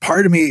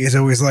 part of me is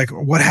always like,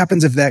 what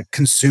happens if that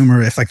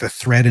consumer, if like the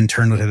thread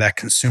internal to that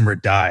consumer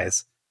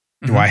dies?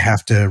 Do I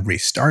have to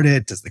restart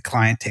it? Does the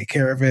client take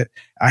care of it?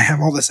 I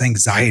have all this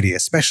anxiety,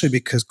 especially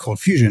because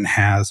Cold Fusion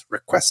has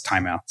request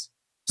timeouts.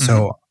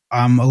 So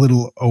I'm a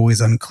little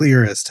always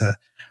unclear as to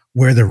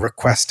where the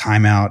request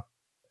timeout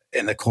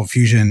in the Cold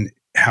Fusion,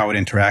 how it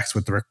interacts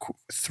with the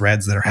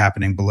threads that are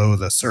happening below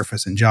the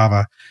surface in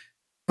Java.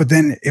 But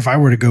then if I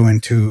were to go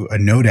into a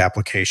Node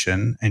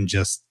application and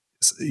just,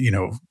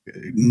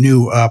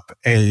 new up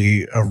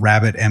a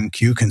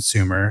RabbitMQ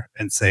consumer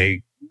and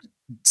say,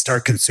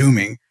 start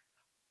consuming,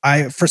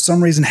 I, for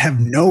some reason, have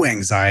no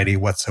anxiety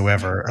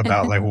whatsoever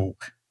about like, well,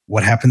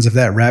 what happens if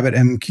that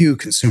RabbitMQ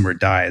consumer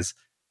dies?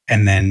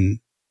 And then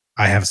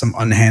I have some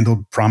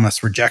unhandled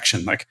promise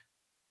rejection. Like,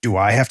 do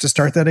I have to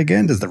start that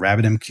again? Does the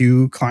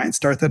RabbitMQ client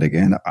start that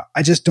again?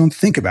 I just don't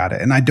think about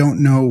it. And I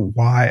don't know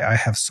why I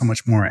have so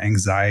much more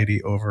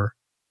anxiety over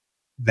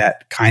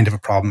that kind of a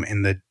problem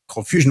in the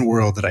Cold Fusion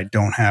world that I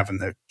don't have in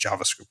the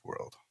JavaScript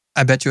world.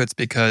 I bet you it's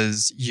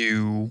because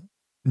you've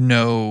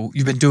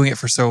been doing it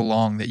for so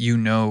long that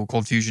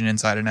Cold Fusion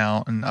inside and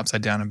out and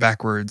upside down and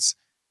backwards.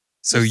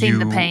 So you've seen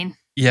the pain.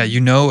 Yeah,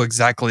 you know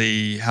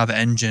exactly how the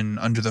engine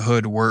under the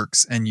hood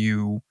works, and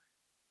you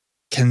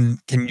can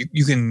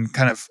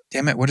kind of,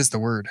 damn it, what is the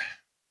word?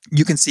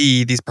 You can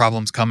see these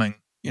problems coming,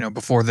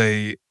 before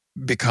they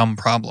become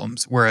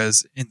problems.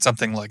 Whereas in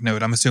something like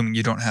Node, I'm assuming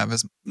you don't have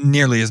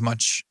nearly as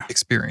much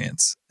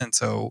experience. And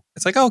so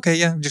it's like, oh, okay,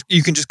 yeah,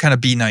 you can just kind of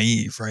be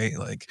naive, right?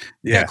 Like,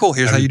 yeah cool,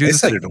 here's how you do this.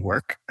 They said it'll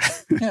work.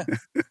 Yeah.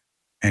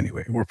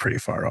 Anyway, we're pretty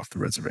far off the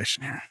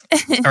reservation here.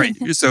 All right,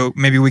 so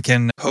maybe we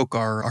can poke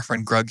our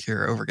friend Grug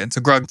here over again. So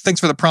Grug,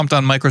 thanks for the prompt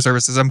on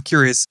microservices. I'm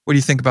curious, what do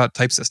you think about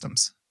type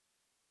systems?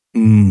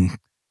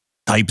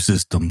 Type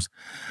systems.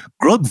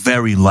 Grug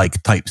very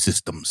like type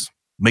systems.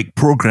 Make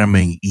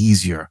programming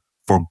easier.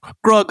 For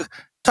Grug,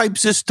 type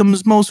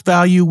systems most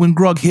value when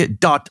Grug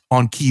hit dot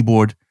on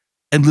keyboard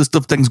and list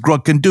of things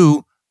Grug can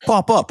do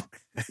pop up.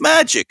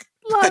 Magic.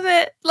 Love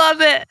it.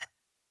 Love it.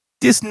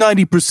 This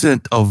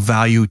 90% of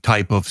value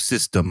type of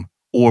system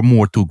or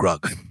more to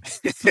Grug.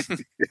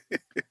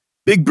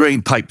 Big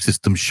brain type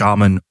system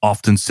shaman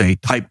often say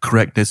type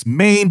correctness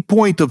main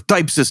point of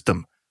type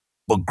system.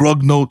 But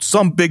Grug notes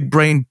some big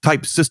brain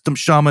type system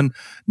shaman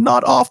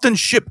not often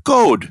ship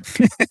code.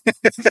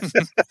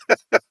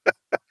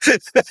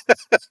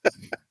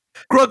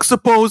 Grug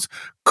suppose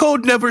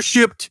code never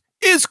shipped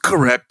is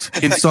correct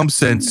in some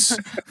sense,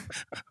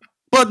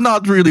 but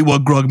not really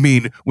what Grug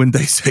mean when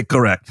they say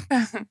correct.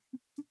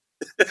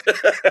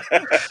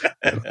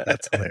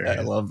 That's hilarious.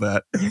 I love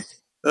that.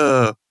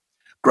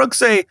 Grug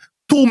say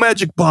tool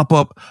magic pop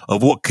up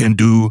of what can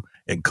do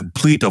and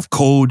complete of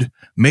code,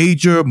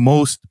 major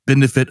most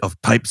benefit of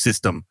type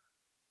system.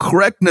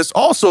 Correctness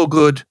also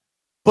good,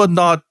 but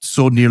not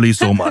so nearly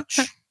so much.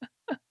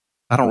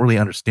 I don't really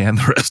understand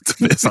the rest of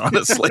this,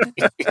 honestly.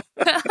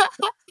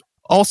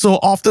 Also,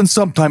 often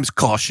sometimes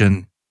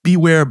caution.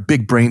 Beware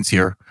big brains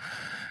here.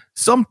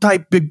 Some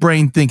type big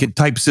brain think in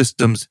type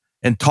systems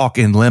and talk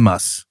in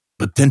lemmas.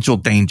 Potential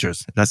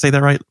dangers. Did I say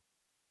that right?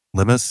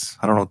 Lemmas?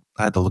 I don't know.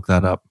 I had to look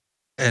that up.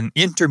 An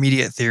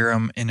intermediate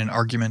theorem in an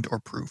argument or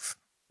proof.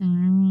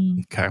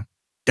 Okay.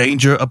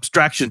 Danger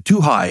abstraction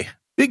too high.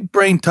 Big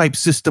brain type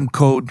system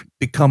code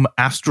become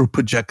astral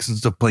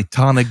projections of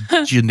Platonic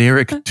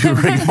generic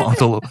Turing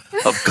model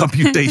of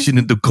computation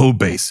into code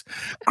base.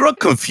 Grug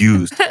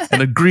confused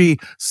and agree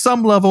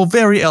some level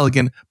very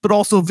elegant, but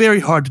also very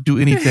hard to do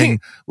anything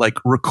like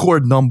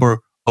record number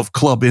of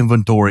club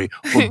inventory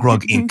for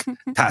Grug Inc.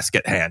 task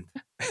at hand.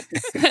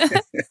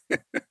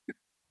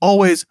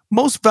 Always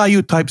most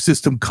value type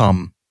system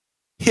come.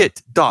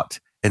 Hit, dot,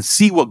 and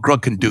see what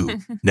Grug can do.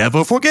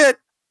 Never forget.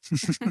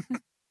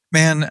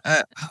 Man,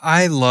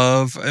 I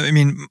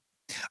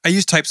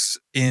use types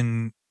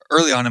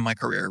early on in my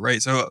career,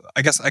 right? So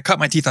I guess I cut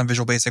my teeth on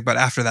Visual Basic, but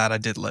after that I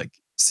did like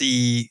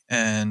C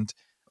and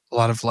a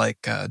lot of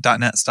like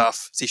 .NET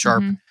stuff, C#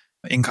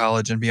 in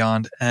college and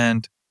beyond.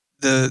 And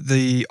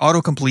the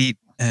autocomplete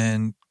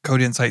and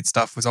Code Insight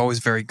stuff was always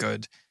very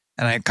good.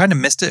 And I kind of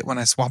missed it when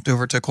I swapped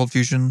over to Cold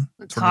Fusion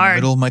sort of in the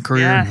middle of my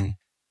career. Yeah.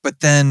 But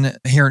then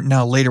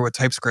later with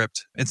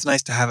TypeScript, it's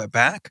nice to have it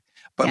back.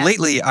 But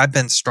lately I've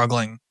been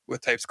struggling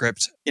with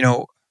TypeScript. You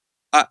know,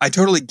 I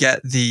totally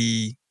get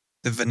the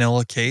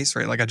vanilla case,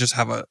 right? Like I just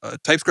have a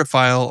TypeScript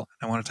file.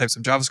 I want to type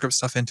some JavaScript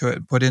stuff into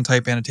it, put in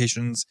type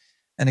annotations,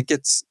 and it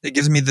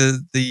gives me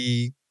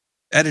the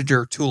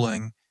editor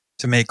tooling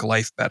to make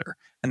life better.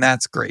 And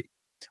that's great.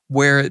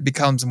 Where it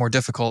becomes more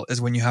difficult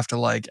is when you have to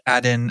like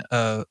add in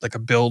a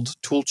build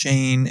tool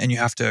chain and you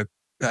have to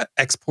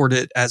export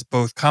it as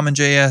both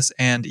CommonJS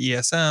and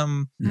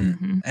ESM,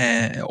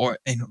 and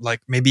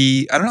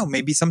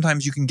maybe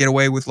sometimes you can get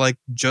away with like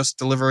just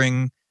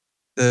delivering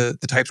the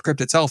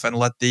TypeScript itself and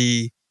let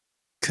the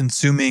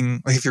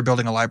consuming, like if you're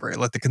building a library,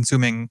 let the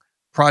consuming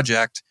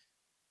project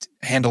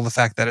handle the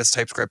fact that it's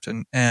TypeScript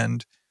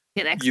and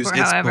use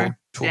its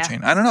tool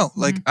chain. I don't know.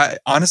 Like I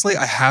honestly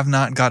have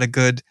not got a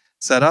good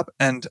setup,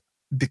 and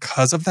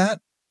because of that,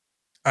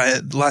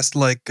 last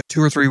like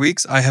 2 or 3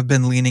 weeks, I have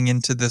been leaning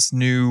into this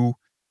new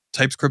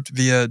TypeScript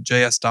via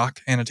JS doc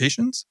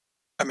annotations.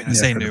 I mean, I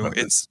say new.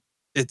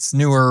 It's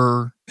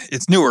newer,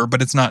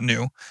 but it's not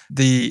new.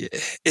 And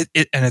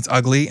it's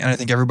ugly, and I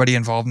think everybody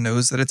involved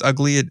knows that it's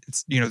ugly.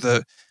 It's I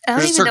don't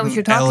even know what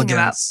you're talking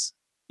about.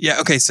 Yeah.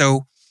 Okay.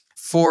 So,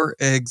 for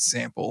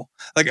example,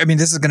 like I mean,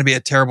 this is going to be a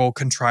terrible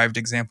contrived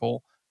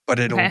example, but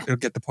it'll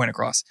get the point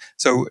across.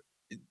 So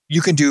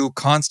you can do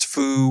const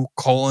foo :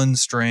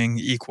 string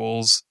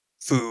equals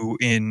foo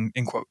in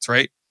quotes,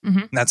 right?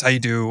 And that's how you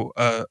do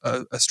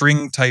a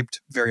string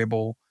typed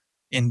variable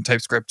in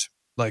TypeScript,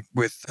 like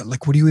with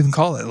like, what do you even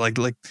call it?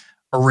 Like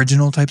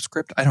original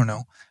TypeScript? I don't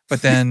know.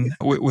 But then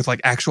with like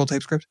actual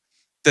TypeScript,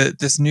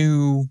 this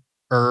new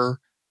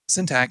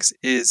syntax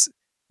is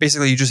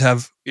basically you just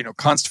have,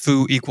 const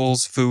foo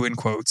equals foo in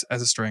quotes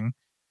as a string.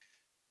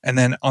 And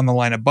then on the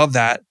line above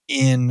that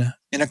in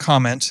a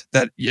comment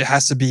that it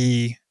has to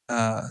be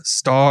a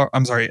slash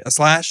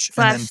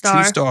and then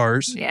star. 2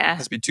 stars. Yeah. It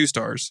has to be 2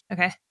 stars.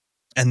 Okay.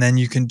 And then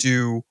you can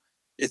do,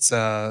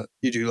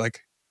 you do like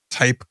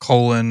type :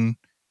 and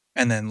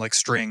then like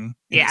string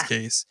in this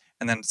case,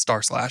 and then /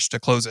 to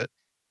close it.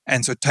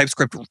 And so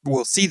TypeScript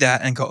will see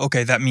that and go,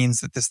 okay, that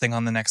means that this thing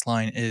on the next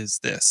line is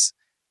this.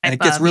 And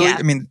it gets really,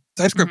 I mean,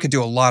 TypeScript can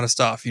do a lot of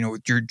stuff,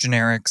 with your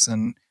generics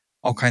and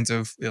all kinds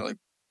of like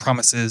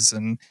promises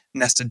and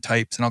nested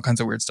types and all kinds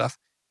of weird stuff.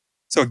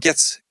 So it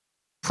gets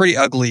pretty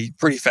ugly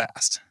pretty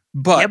fast,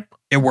 but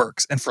it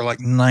works. And for like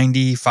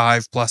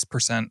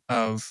 95+%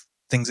 of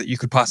things that you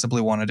could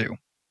possibly want to do.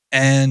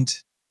 And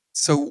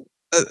so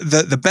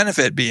the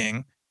benefit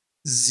being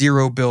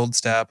 0 build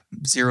step,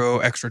 0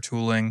 extra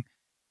tooling.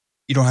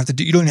 You don't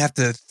have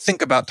to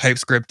think about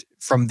TypeScript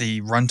from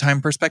the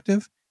runtime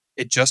perspective.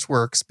 It just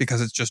works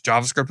because it's just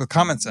JavaScript with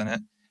comments in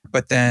it.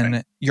 But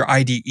then your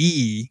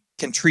IDE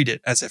can treat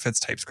it as if it's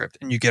TypeScript,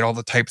 and you get all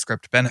the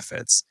TypeScript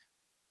benefits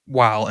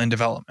while in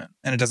development.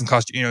 And it doesn't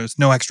cost you, it's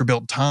no extra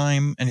build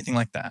time, anything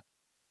like that.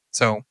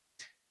 So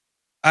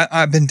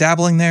I've been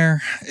dabbling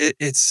there.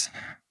 It's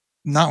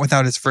not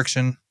without its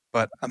friction,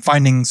 but I'm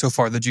finding so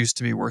far the juice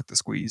to be worth the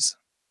squeeze.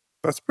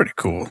 That's pretty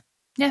cool.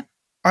 Yeah.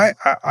 I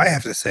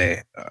have to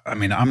say, I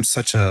mean, I'm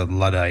such a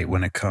Luddite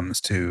when it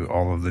comes to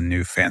all of the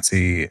new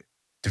fancy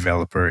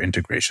developer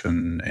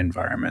integration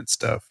environment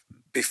stuff.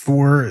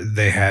 Before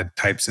they had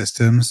type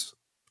systems,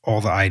 all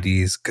the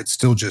IDs could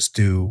still just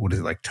do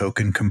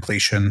token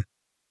completion,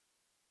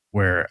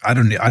 where I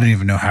don't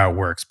even know how it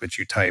works, but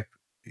you type,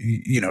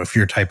 if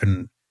you're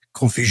typing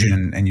Cold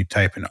Fusion and you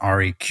type an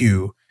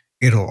REQ,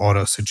 it'll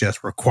auto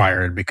suggest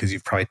required because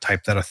you've probably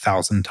typed that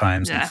 1,000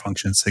 times in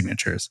function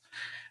signatures.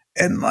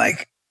 And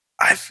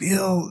I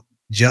feel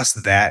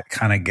just that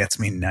kind of gets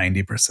me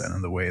 90%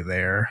 of the way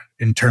there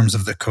in terms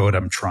of the code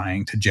I'm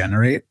trying to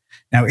generate.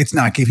 Now, it's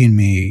not giving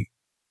me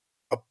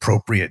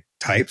appropriate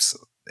types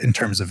in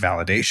terms of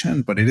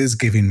validation, but it is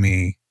giving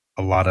me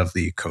a lot of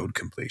the code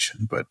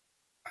completion. But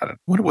I don't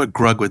wonder what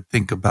Grug would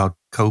think about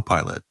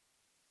Copilot.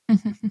 I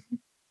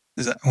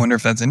wonder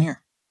if that's in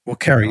here. Well,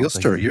 Carrie,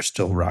 you're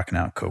still rocking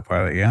out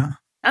Copilot, yeah?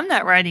 I'm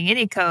not writing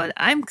any code.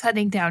 I'm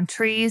cutting down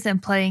trees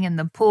and playing in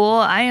the pool.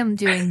 I am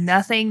doing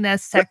nothing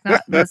that's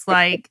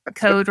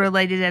code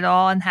related at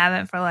all, and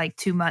haven't for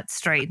 2 months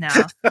straight now.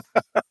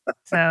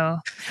 So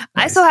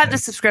I still have the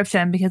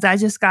subscription because I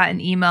just got an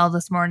email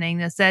this morning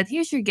that said,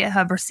 "Here's your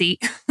GitHub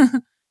receipt."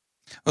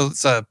 Well,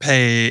 it's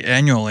pay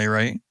annually,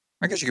 right?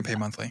 I guess you could pay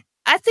monthly.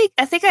 I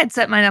think I'd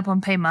set mine up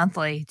on pay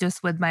monthly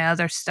just with my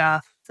other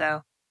stuff.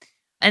 So,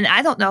 and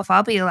I don't know if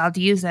I'll be allowed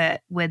to use it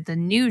with the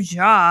new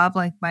job,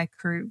 like my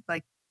crew,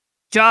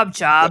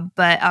 job,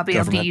 but I'll be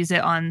able to use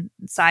it on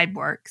side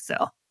work.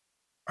 So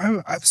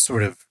I've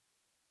sort of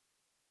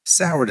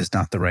soured is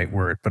not the right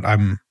word, but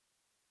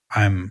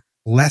I'm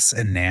less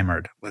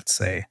enamored, let's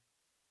say.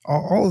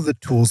 All of the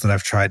tools that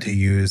I've tried to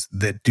use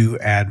that do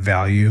add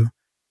value,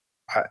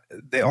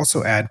 they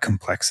also add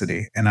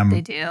complexity. And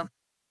they do.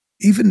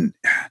 Even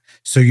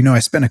so, I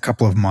spent a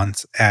couple of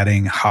months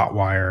adding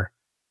Hotwire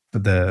for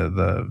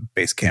the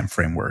Basecamp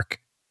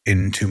framework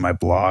into my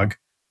blog.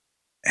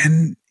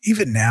 And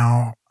even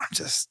now,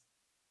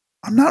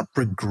 I'm not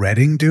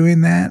regretting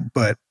doing that,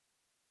 but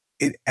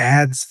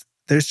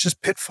there's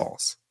just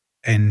pitfalls.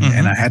 And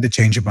I had to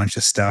change a bunch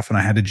of stuff, and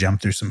I had to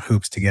jump through some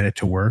hoops to get it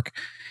to work.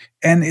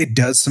 And it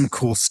does some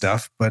cool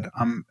stuff, but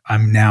I'm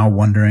now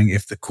wondering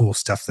if the cool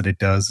stuff that it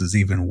does is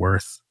even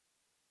worth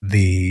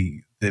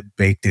the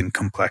baked in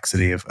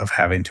complexity of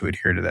having to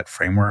adhere to that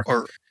framework.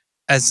 Or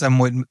as some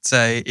would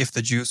say, if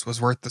the juice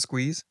was worth the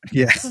squeeze.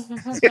 Yeah.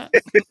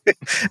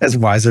 As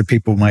wiser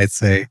people might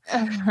say.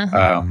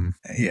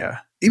 Yeah.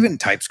 Even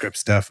TypeScript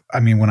stuff. I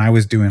mean, when I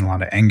was doing a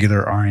lot of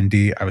Angular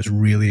R&D, I was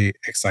really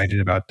excited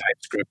about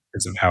TypeScript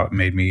because of how it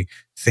made me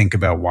think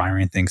about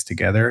wiring things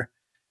together.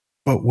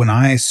 But when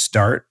I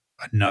start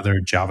another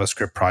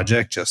JavaScript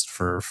project just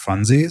for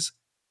funsies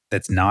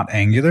that's not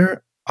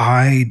Angular,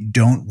 I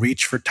don't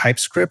reach for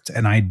TypeScript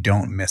and I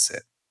don't miss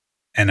it.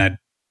 And I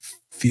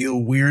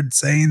feel weird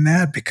saying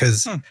that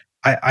because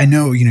I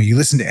know, you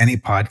listen to any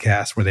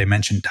podcast where they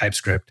mention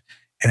TypeScript,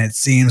 and it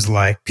seems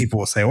like people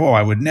will say, "Oh,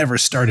 I would never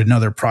start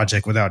another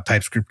project without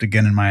TypeScript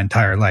again in my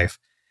entire life."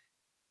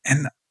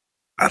 And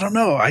I don't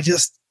know.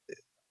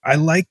 I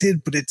liked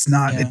it, but it's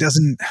not, it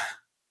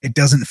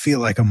doesn't feel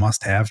like a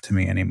must have to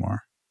me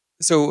anymore.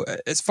 So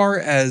as far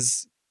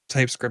as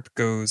TypeScript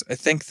goes, I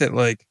think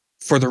that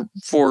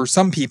for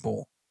some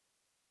people,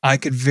 I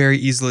could very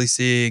easily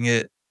seeing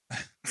it.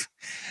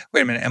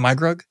 Wait a minute, am I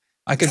Grug?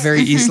 I could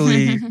very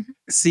easily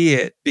see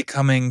it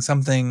becoming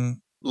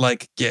something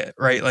like Git,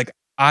 right?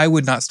 I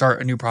would not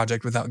start a new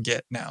project without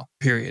Git now,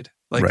 period.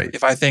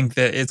 If I think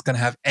that it's going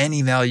to have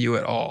any value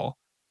at all,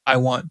 I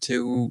want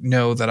to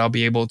know that I'll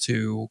be able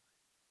to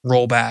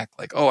roll back.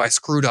 Oh, I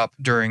screwed up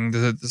during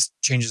the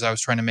changes I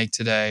was trying to make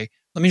today.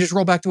 Let me just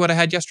roll back to what I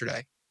had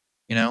yesterday,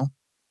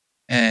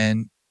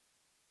 And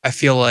I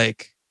feel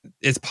like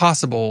it's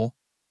possible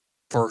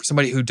for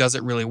somebody who does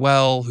it really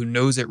well, who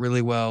knows it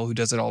really well, who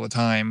does it all the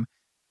time,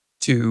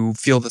 to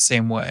feel the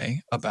same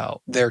way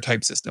about their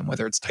type system,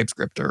 whether it's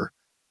TypeScript or,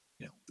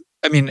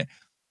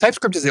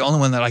 TypeScript is the only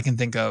one that I can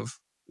think of.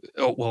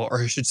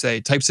 Or I should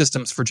say type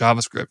systems for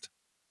JavaScript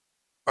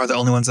are the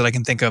only ones that I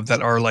can think of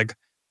that are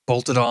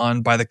bolted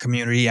on by the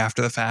community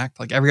after the fact.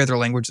 Every other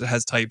language that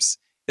has types,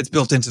 it's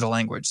built into the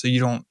language. So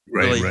you don't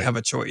really have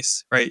a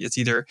choice, right? It's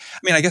either,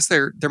 I guess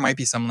there might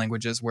be some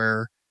languages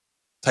where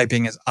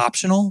typing is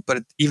optional,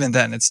 but even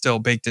then it's still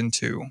baked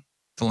into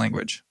the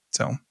language.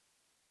 So,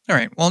 all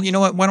right. Well, you know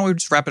what? Why don't we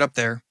just wrap it up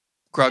there?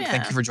 Grug,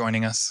 thank you for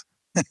joining us.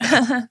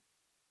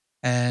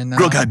 And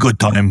Grug had a good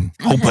time.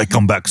 Hope I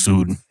come back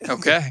soon.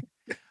 Okay.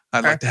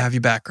 I'd like to have you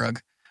back, Grug.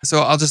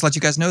 So I'll just let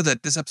you guys know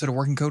that this episode of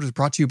Working Code is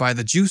brought to you by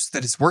the juice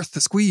that is worth the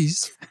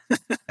squeeze.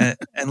 and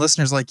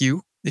listeners like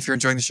you, if you're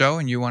enjoying the show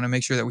and you want to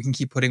make sure that we can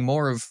keep putting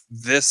more of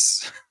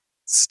this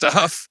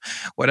stuff,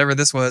 whatever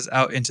this was,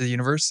 out into the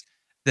universe,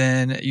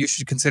 then you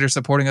should consider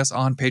supporting us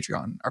on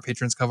Patreon. Our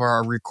patrons cover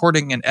our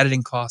recording and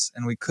editing costs,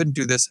 and we couldn't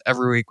do this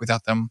every week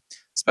without them.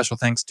 Special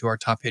thanks to our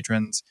top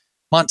patrons,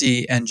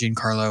 Monty and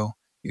Giancarlo.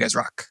 You guys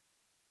rock.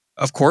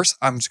 Of course,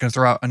 I'm just going to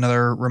throw out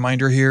another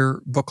reminder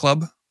here. Book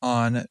Club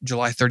on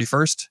July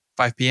 31st,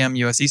 5 p.m.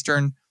 U.S.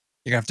 Eastern.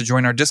 You're going to have to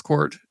join our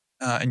Discord,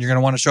 and you're going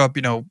to want to show up,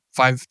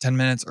 5-10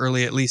 minutes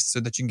early at least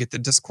so that you can get the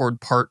Discord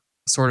part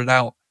sorted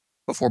out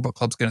before Book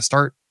Club's going to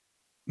start.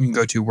 you can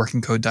go to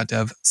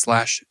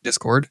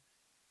workingcode.dev/Discord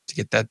to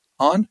get that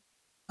on.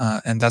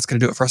 And that's going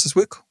to do it for us this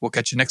week. We'll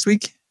catch you next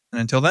week.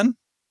 And until then,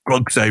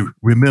 Grug say,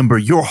 remember,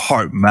 your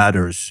heart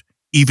matters,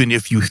 even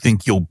if you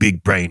think you're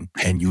big brain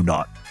and you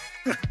not.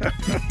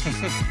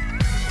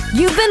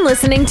 You've been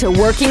listening to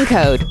Working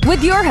Code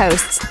with your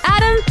hosts,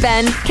 Adam,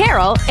 Ben,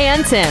 Carol,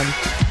 and Tim.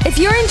 If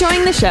you're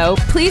enjoying the show,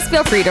 please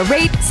feel free to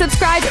rate,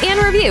 subscribe,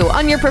 and review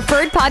on your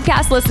preferred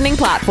podcast listening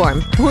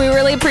platform. We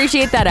really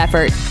appreciate that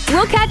effort.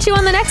 We'll catch you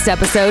on the next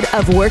episode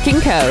of Working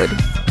Code.